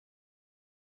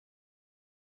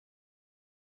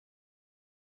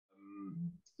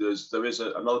there is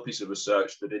another piece of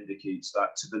research that indicates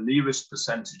that to the nearest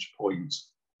percentage point,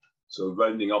 so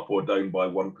rounding up or down by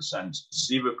 1%,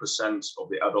 0% of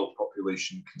the adult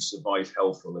population can survive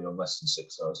healthily on less than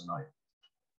 6 hours a night.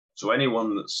 So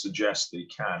anyone that suggests they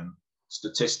can,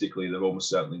 statistically, they're almost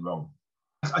certainly wrong.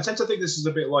 I tend to think this is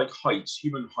a bit like height,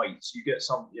 human height. You get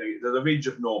some, the range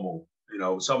of normal.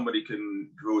 Somebody can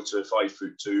grow to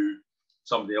 5'2",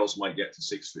 somebody else might get to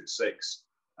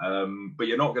 6'6", but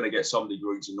you're not going to get somebody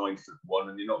growing to 9'1",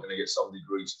 and you're not going to get somebody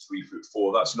growing to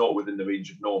 3'4". That's not within the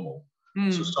range of normal.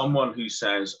 So someone who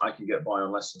says I can get by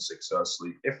on less than 6 hours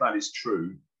sleep, if that is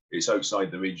true, it's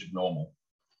outside the range of normal.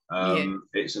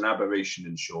 It's an aberration,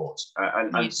 in short.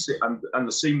 And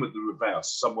the same with the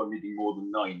reverse. Someone needing more than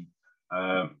 9.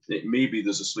 Maybe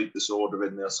there's a sleep disorder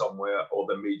in there somewhere, or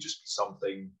there may just be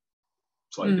something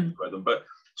slightly different about them. But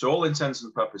to all intents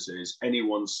and purposes,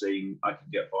 anyone saying I can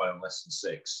get by on less than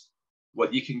 6,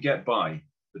 well, you can get by,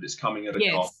 but it's coming at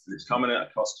a cost. It's coming at a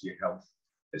cost to your health.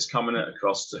 It's coming at a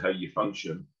cost to how you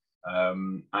function.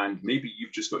 And maybe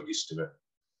you've just got used to it.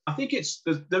 I think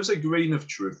there's a grain of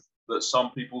truth that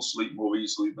some people sleep more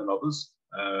easily than others.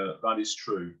 That is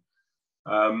true.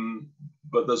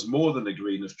 But there's more than a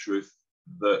grain of truth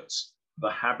that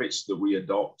the habits that we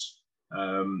adopt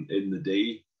in the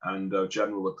day and our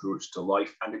general approach to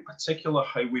life, and in particular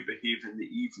how we behave in the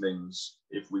evenings,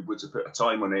 if we were to put a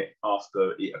time on it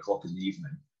after 8 o'clock in the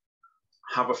evening,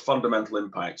 have a fundamental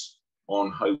impact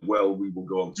on how well we will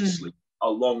go on to sleep,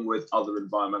 along with other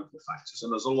environmental factors.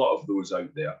 And there's a lot of those out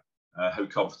there. How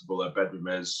comfortable our bedroom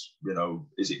is,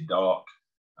 is it dark?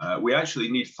 We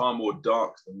actually need far more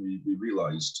dark than we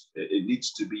realized. It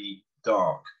needs to be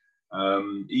dark.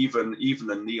 Even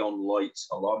a neon light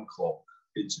alarm clock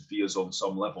interferes on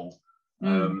some level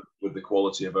with the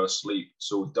quality of our sleep.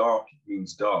 So dark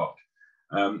means dark.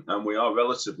 And we are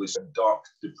relatively dark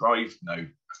deprived now.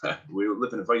 We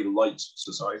live in a very light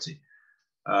society.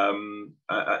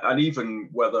 And even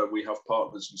whether we have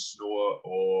partners who snore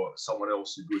or someone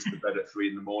else who goes to bed at 3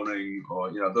 in the morning,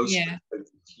 or those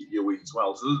things keep you awake as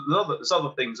well. So there's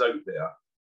other things out there,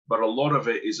 but a lot of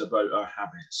it is about our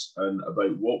habits and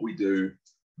about what we do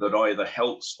that either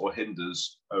helps or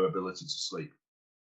hinders our ability to sleep.